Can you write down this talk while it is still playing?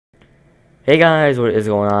Hey guys, what is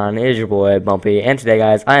going on? It is your boy Bumpy, and today,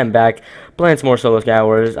 guys, I am back playing some more solo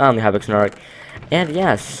Skywars on the Havoc Snark. And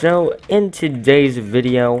yeah, so in today's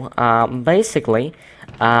video, basically,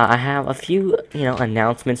 I have a few,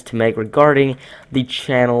 announcements to make regarding the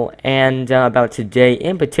channel and about today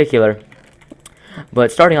in particular.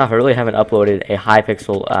 But starting off, I really haven't uploaded a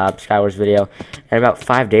Hypixel Skywars video in about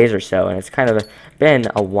 5 days or so, and it's kind of been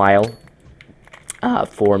a while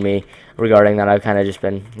for me regarding that. I've kind of just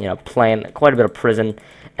been, playing quite a bit of Prison.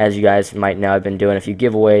 As you guys might know, I've been doing a few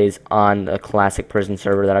giveaways on the classic Prison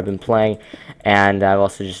server that I've been playing, and I've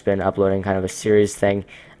also just been uploading kind of a series thing,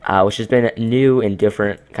 which has been new and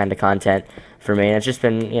different kind of content for me, and it's just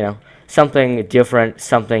been, something different,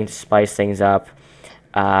 something to spice things up,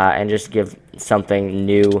 and just give something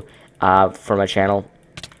new for my channel.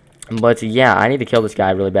 But yeah, I need to kill this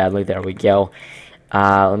guy really badly. There we go.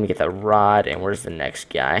 Let me get that rod, and where's the next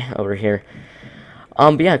guy? Over here.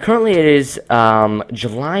 But yeah, currently it is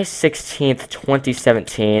July 16th,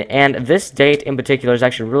 2017, and this date in particular is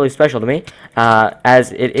actually really special to me,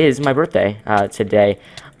 as it is my birthday today,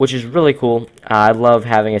 which is really cool. I love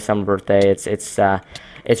having a summer birthday.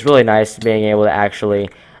 It's really nice being able to actually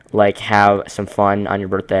like have some fun on your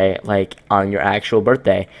birthday, like on your actual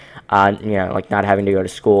birthday. Like not having to go to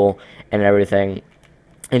school and everything.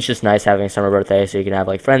 It's just nice having a summer birthday, so you can have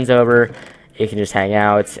like friends over, you can just hang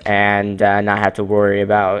out and not have to worry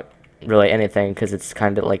about really anything, because it's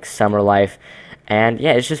kind of like summer life. And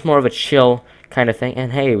yeah, it's just more of a chill kind of thing.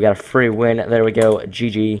 And hey, we got a free win. There we go,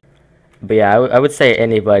 GG. But yeah, I would say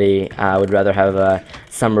anybody would rather have a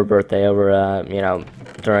summer birthday over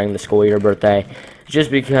during the school year birthday, just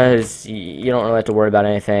because you don't really have to worry about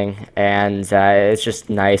anything, and it's just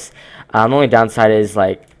nice. The only downside is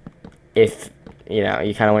like if you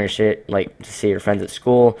kind of want your shit, like, to see your friends at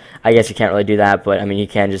school. I guess you can't really do that, but, I mean, you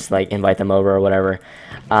can just, like, invite them over or whatever.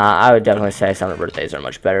 I would definitely say summer birthdays are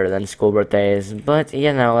much better than school birthdays, but,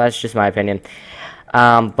 that's just my opinion.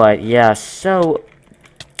 But, yeah, so,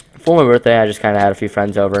 for my birthday, I just kind of had a few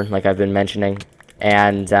friends over, like I've been mentioning,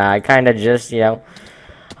 and I kind of just,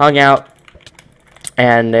 hung out,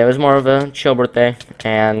 and it was more of a chill birthday,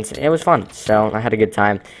 and it was fun, so I had a good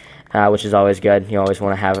time. Which is always good. You always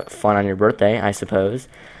want to have fun on your birthday, I suppose.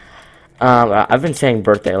 I've been saying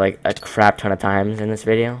birthday like a crap ton of times in this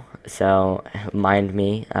video, so mind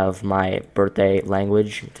me of my birthday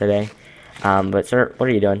language today. But sir, what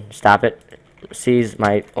are you doing? Stop it. Seize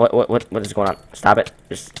my... What is going on? Stop it.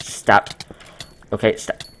 Just stop. Okay,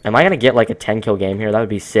 stop. Am I going to get like a 10 kill game here? That would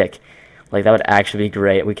be sick. Like, that would actually be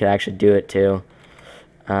great. We could actually do it too.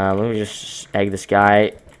 Let me just egg this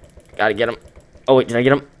guy. Gotta get him. Oh wait, did I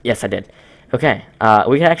get him? Yes, I did. Okay,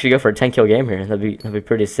 we can actually go for a 10 kill game here. That'd be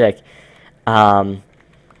pretty sick. Yeah,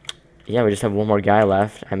 we just have one more guy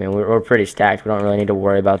left. I mean, we're pretty stacked. We don't really need to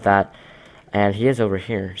worry about that. And he is over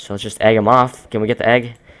here, so let's just egg him off. Can we get the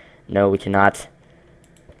egg? No, we cannot.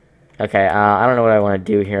 Okay, I don't know what I want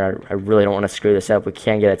to do here. I really don't want to screw this up. We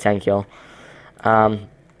can get a 10 kill.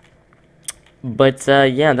 But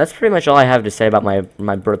yeah, that's pretty much all I have to say about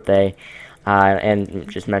my birthday. And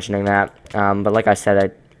just mentioning that. But like I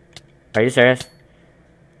said, are you serious?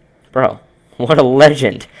 Bro, what a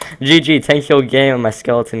legend. GG, 10 kill game, and my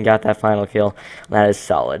skeleton got that final kill. That is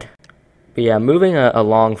solid. But yeah, moving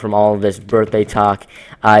along from all of this birthday talk,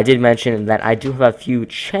 I did mention that I do have a few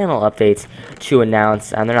channel updates to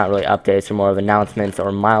announce, and they're not really updates, they're more of announcements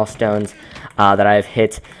or milestones that I've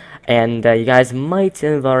hit. And you guys might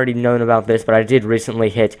have already known about this, but I did recently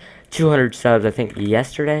hit 200 subs, I think,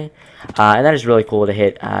 yesterday. And that is really cool to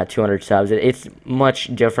hit 200 subs. It's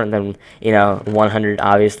much different than, 100.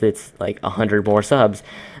 Obviously, it's like 100 more subs.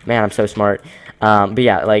 Man, I'm so smart. But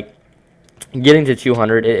yeah, like, getting to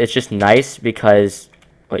 200, it's just nice because...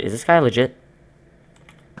 Wait, is this guy legit?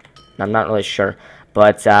 I'm not really sure.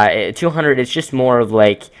 But 200, it's just more of,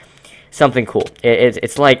 like... something cool.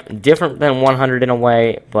 It's like different than 100 in a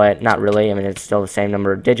way, but not really. I mean, it's still the same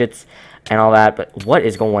number of digits and all that. But what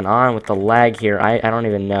is going on with the lag here? I don't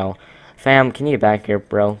even know. Fam, can you get back here,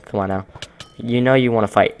 bro? Come on now. You know you want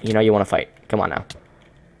to fight. You know you want to fight. Come on now.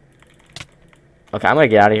 Okay, I'm going to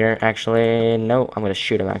get out of here, actually. No, I'm going to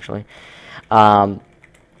shoot him, actually. But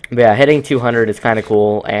yeah, hitting 200 is kind of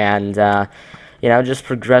cool. And, just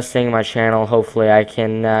progressing my channel. Hopefully I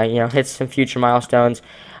can, hit some future milestones.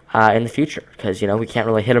 In the future, because we can't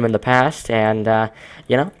really hit them in the past, and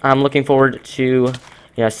I'm looking forward to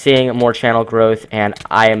seeing more channel growth, and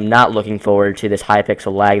I am not looking forward to this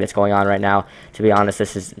Hypixel lag that's going on right now. To be honest,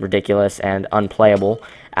 this is ridiculous and unplayable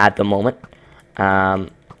at the moment. Hello.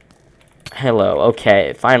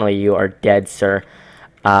 Okay, finally you are dead, sir.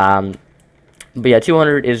 But yeah,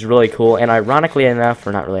 200 is really cool, and ironically enough,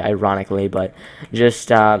 or not really ironically, but just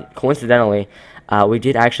coincidentally, we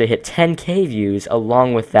did actually hit 10K views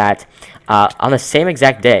along with that on the same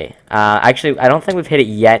exact day. Actually, I don't think we've hit it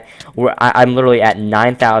yet. I'm literally at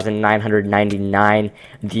 9,999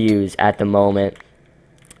 views at the moment.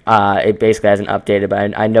 It basically hasn't updated,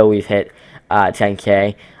 but I know we've hit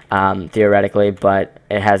 10K theoretically, but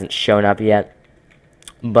it hasn't shown up yet.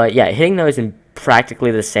 But yeah, hitting those in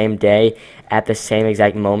practically the same day at the same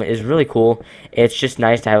exact moment is really cool. It's just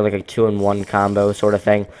nice to have like a 2-in-1 combo sort of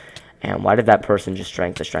thing. And why did that person just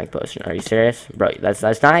drink the strength potion? Are you serious? Bro, that's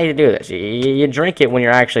not how you do this. You drink it when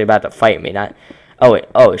you're actually about to fight me, not... Oh, wait.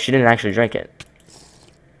 Oh, she didn't actually drink it.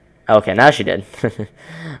 Okay, now she did.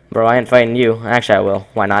 Bro, I ain't fighting you. Actually, I will.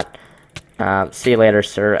 Why not? See you later,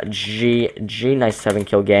 sir. G, nice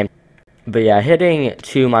 7-kill game. But yeah, hitting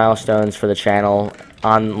 2 milestones for the channel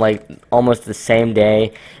on, like, almost the same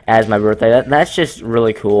day as my birthday, that's just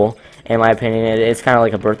really cool. In my opinion, it's kind of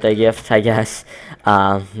like a birthday gift, I guess,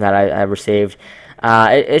 that I received.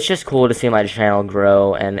 It's just cool to see my channel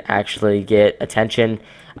grow and actually get attention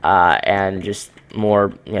and just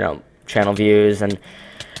more, you know, channel views. And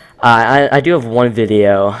I do have one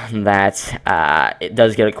video that it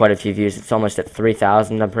does get quite a few views. It's almost at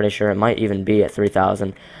 3,000, I'm pretty sure. It might even be at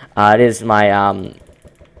 3,000. It is my,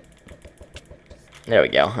 there we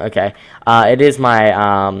go, okay. It is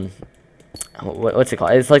my, what's it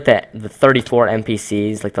called? It's like the 34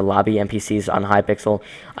 NPCs, like the lobby NPCs on Hypixel.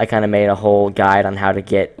 I kind of made a whole guide on how to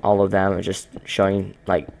get all of them, just showing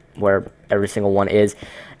like where every single one is.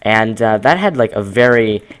 And that had like a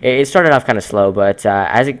very, it started off kind of slow, but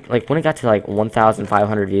as it, like when it got to like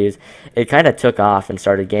 1,500 views, it kind of took off and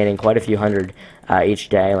started gaining quite a few hundred each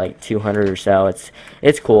day, like 200 or so.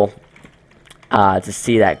 It's cool to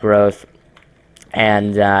see that growth.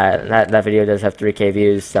 And that video does have 3K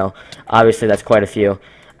views, so obviously that's quite a few.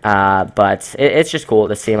 But it's just cool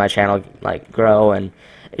to see my channel like grow and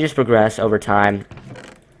it just progress over time.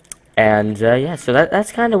 And yeah, so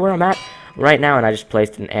that's kind of where I'm at right now. And I just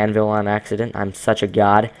placed an anvil on accident. I'm such a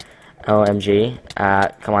god. OMG.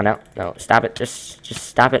 Come on now. No, stop it. Just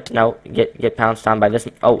stop it. No, get pounced on by this.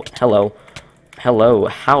 Oh, hello. Hello.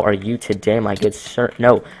 How are you today, my good sir?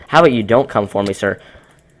 No. How about you don't come for me, sir?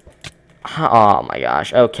 Oh my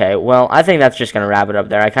gosh. Okay, well, I think that's just going to wrap it up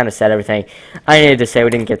there. I kind of said everything I needed to say.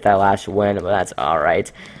 We didn't get that last win, but that's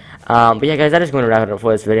alright. But yeah, guys, that is going to wrap it up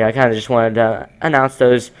for this video. I kind of just wanted to announce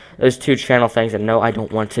those 2 channel things. And no, I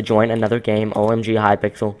don't want to join another game. OMG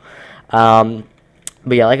Hypixel.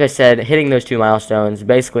 But yeah, like I said, hitting those 2 milestones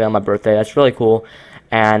basically on my birthday, that's really cool.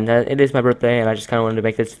 And it is my birthday, and I just kind of wanted to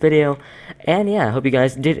make this video. And yeah, I hope you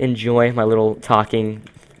guys did enjoy my little talking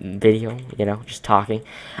video, you know, just talking.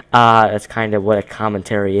 That's kind of what a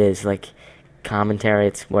commentary is. Like, commentary,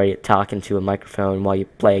 it's where you're talking to a microphone while you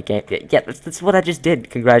play a game. Yeah, that's what I just did.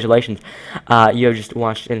 Congratulations. You have just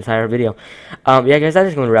watched an entire video. Yeah, guys, that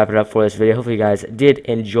is going to wrap it up for this video. Hopefully you guys did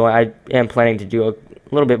enjoy. I am planning to do a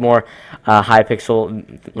little bit more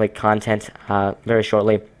Hypixel like content very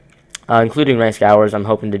shortly, including ranked Skywars. I'm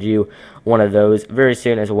hoping to do one of those very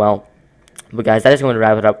soon as well. But guys, that is going to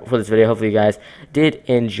wrap it up for this video. Hopefully you guys did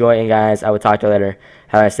enjoy, and guys, I will talk to you later.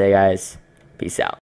 Have a nice day, guys. Peace out.